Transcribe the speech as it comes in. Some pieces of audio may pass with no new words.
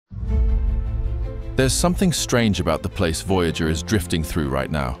There's something strange about the place Voyager is drifting through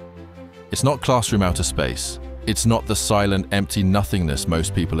right now. It's not classroom outer space. It's not the silent, empty nothingness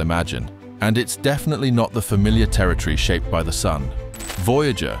most people imagine. And it's definitely not the familiar territory shaped by the sun.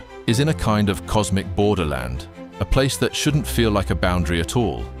 Voyager is in a kind of cosmic borderland, a place that shouldn't feel like a boundary at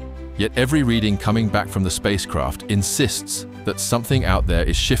all. Yet every reading coming back from the spacecraft insists that something out there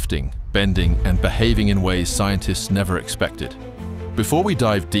is shifting, bending, and behaving in ways scientists never expected. Before we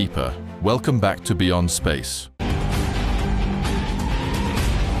dive deeper, welcome back to Beyond Space.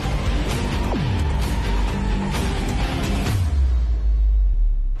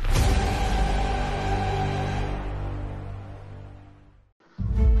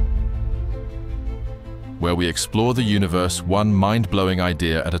 Where we explore the universe one mind-blowing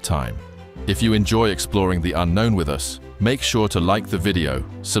idea at a time. If you enjoy exploring the unknown with us, make sure to like the video,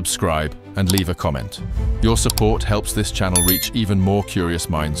 subscribe, and leave a comment. Your support helps this channel reach even more curious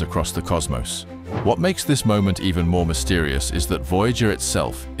minds across the cosmos. What makes this moment even more mysterious is that Voyager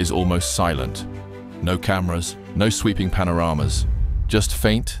itself is almost silent. No cameras, no sweeping panoramas, just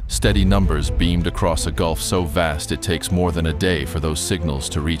faint, steady numbers beamed across a gulf so vast it takes more than a day for those signals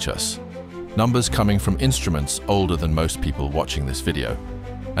to reach us. Numbers coming from instruments older than most people watching this video.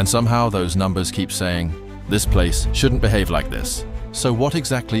 And somehow those numbers keep saying, this place shouldn't behave like this. So what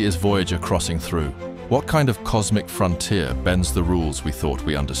exactly is Voyager crossing through? What kind of cosmic frontier bends the rules we thought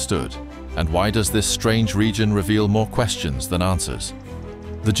we understood? And why does this strange region reveal more questions than answers?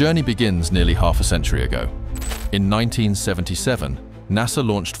 The journey begins nearly half a century ago. In 1977, NASA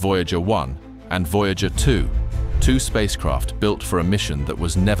launched Voyager 1 and Voyager 2, two spacecraft built for a mission that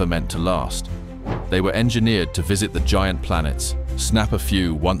was never meant to last. They were engineered to visit the giant planets, snap a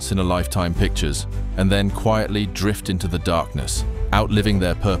few once-in-a-lifetime pictures, and then quietly drift into the darkness, outliving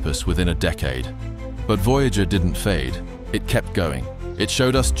their purpose within a decade. But Voyager didn't fade. It kept going. It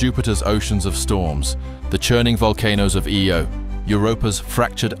showed us Jupiter's oceans of storms, the churning volcanoes of Io, Europa's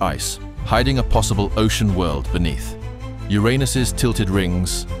fractured ice, hiding a possible ocean world beneath. Uranus's tilted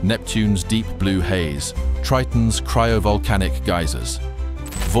rings, Neptune's deep blue haze, Triton's cryovolcanic geysers.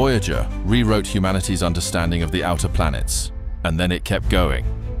 Voyager rewrote humanity's understanding of the outer planets, and then it kept going.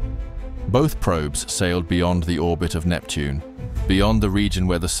 Both probes sailed beyond the orbit of Neptune, beyond the region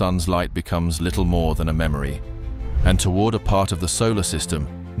where the sun's light becomes little more than a memory, and toward a part of the solar system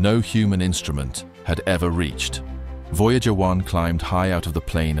no human instrument had ever reached. Voyager 1 climbed high out of the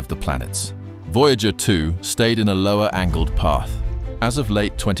plane of the planets. Voyager 2 stayed in a lower angled path. As of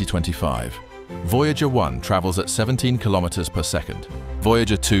late 2025, Voyager 1 travels at 17 kilometers per second,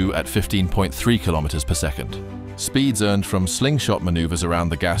 Voyager 2 at 15.3 kilometers per second. Speeds earned from slingshot maneuvers around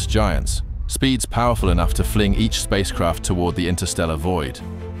the gas giants, speeds powerful enough to fling each spacecraft toward the interstellar void.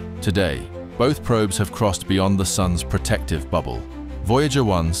 Today, both probes have crossed beyond the sun's protective bubble. Voyager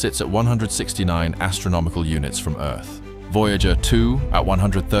 1 sits at 169 astronomical units from Earth. Voyager 2 at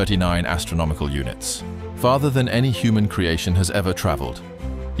 139 astronomical units, farther than any human creation has ever traveled.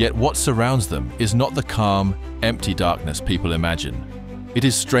 Yet what surrounds them is not the calm, empty darkness people imagine. It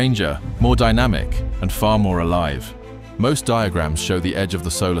is stranger, more dynamic, and far more alive. Most diagrams show the edge of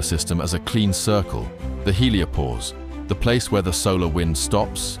the solar system as a clean circle, the Heliopause, the place where the solar wind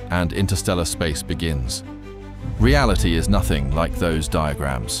stops and interstellar space begins. Reality is nothing like those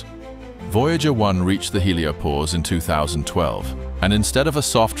diagrams. Voyager 1 reached the Heliopause in 2012, and instead of a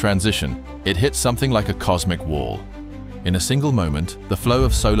soft transition, it hit something like a cosmic wall. In a single moment, the flow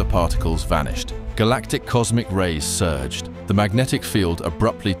of solar particles vanished. Galactic cosmic rays surged. The magnetic field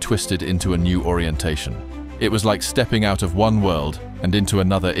abruptly twisted into a new orientation. It was like stepping out of one world and into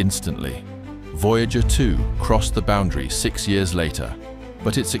another instantly. Voyager 2 crossed the boundary 6 years later,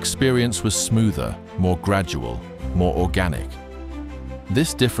 but its experience was smoother, more gradual, more organic.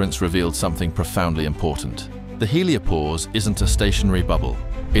 This difference revealed something profoundly important. The Heliopause isn't a stationary bubble.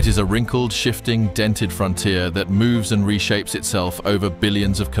 It is a wrinkled, shifting, dented frontier that moves and reshapes itself over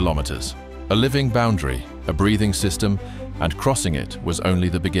billions of kilometers. A living boundary, a breathing system, and crossing it was only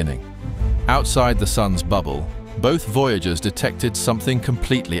the beginning. Outside the sun's bubble, both Voyagers detected something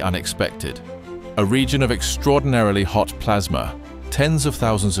completely unexpected. A region of extraordinarily hot plasma, tens of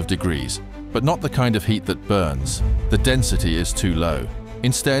thousands of degrees, but not the kind of heat that burns. The density is too low.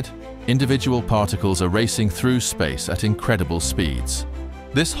 Instead, individual particles are racing through space at incredible speeds.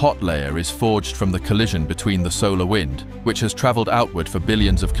 This hot layer is forged from the collision between the solar wind, which has traveled outward for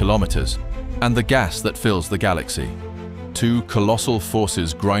billions of kilometers, and the gas that fills the galaxy. Two colossal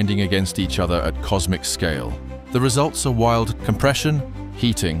forces grinding against each other at cosmic scale. The results are wild compression,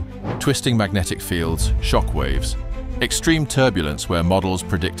 heating, twisting magnetic fields, shock waves, extreme turbulence where models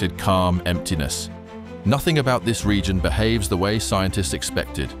predicted calm emptiness. Nothing about this region behaves the way scientists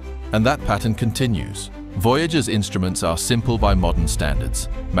expected. And that pattern continues. Voyager's instruments are simple by modern standards.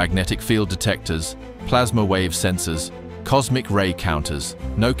 Magnetic field detectors, plasma wave sensors, cosmic ray counters,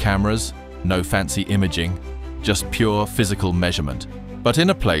 no cameras, no fancy imaging, just pure physical measurement. But in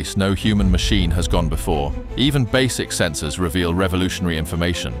a place no human machine has gone before, even basic sensors reveal revolutionary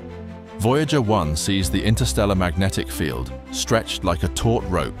information. Voyager 1 sees the interstellar magnetic field stretched like a taut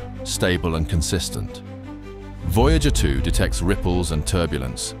rope, stable and consistent. Voyager 2 detects ripples and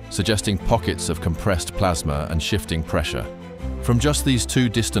turbulence, suggesting pockets of compressed plasma and shifting pressure. From just these two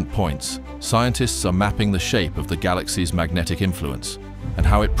distant points, scientists are mapping the shape of the galaxy's magnetic influence and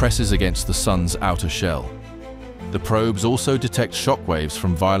how it presses against the Sun's outer shell. The probes also detect shockwaves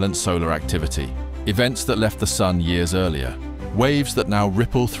from violent solar activity, events that left the Sun years earlier, waves that now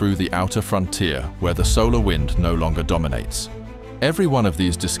ripple through the outer frontier where the solar wind no longer dominates. Every one of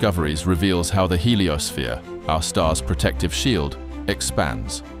these discoveries reveals how the heliosphere, our star's protective shield,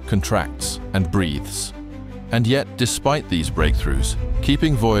 expands, contracts, and breathes. And yet, despite these breakthroughs,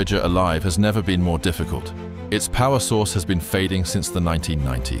 keeping Voyager alive has never been more difficult. Its power source has been fading since the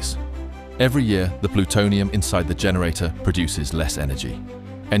 1990s. Every year, the plutonium inside the generator produces less energy.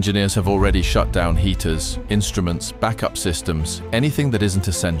 Engineers have already shut down heaters, instruments, backup systems, anything that isn't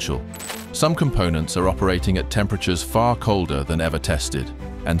essential. Some components are operating at temperatures far colder than ever tested,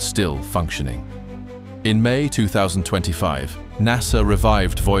 and still functioning. In May 2025, NASA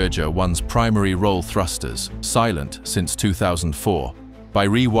revived Voyager 1's primary roll thrusters, silent since 2004, by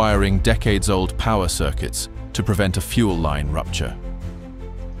rewiring decades-old power circuits to prevent a fuel line rupture.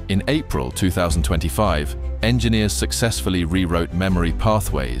 In April 2025, engineers successfully rewrote memory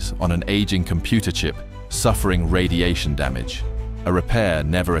pathways on an aging computer chip suffering radiation damage, a repair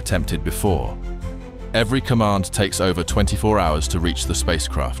never attempted before. Every command takes over 24 hours to reach the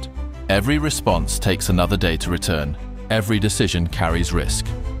spacecraft. Every response takes another day to return. Every decision carries risk,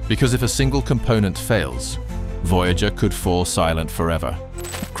 because if a single component fails, Voyager could fall silent forever.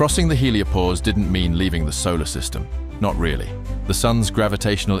 Crossing the Heliopause didn't mean leaving the solar system. Not really. The Sun's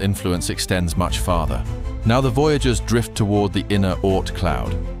gravitational influence extends much farther. Now the Voyagers drift toward the inner Oort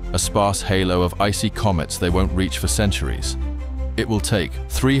Cloud, a sparse halo of icy comets they won't reach for centuries. It will take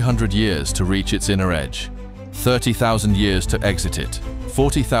 300 years to reach its inner edge, 30,000 years to exit it,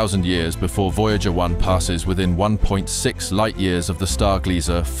 40,000 years before Voyager 1 passes within 1.6 light-years of the star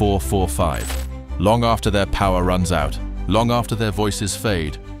Gliese 445. Long after their power runs out, long after their voices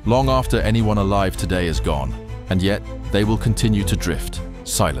fade, long after anyone alive today is gone. And yet, they will continue to drift,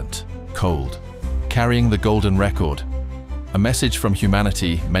 silent, cold, carrying the golden record, a message from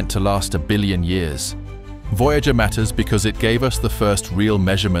humanity meant to last 1 billion years. Voyager matters because it gave us the first real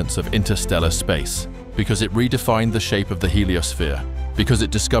measurements of interstellar space, because it redefined the shape of the heliosphere, because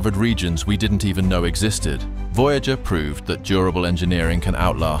it discovered regions we didn't even know existed. Voyager proved that durable engineering can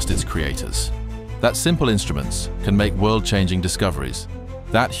outlast its creators, that simple instruments can make world-changing discoveries,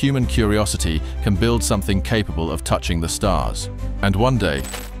 that human curiosity can build something capable of touching the stars. And one day,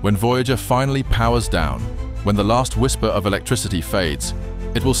 when Voyager finally powers down, when the last whisper of electricity fades,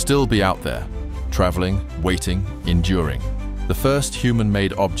 it will still be out there, traveling, waiting, enduring. The first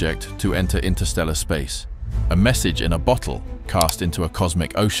human-made object to enter interstellar space. A message in a bottle cast into a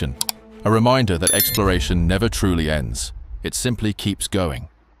cosmic ocean. A reminder that exploration never truly ends. It simply keeps going.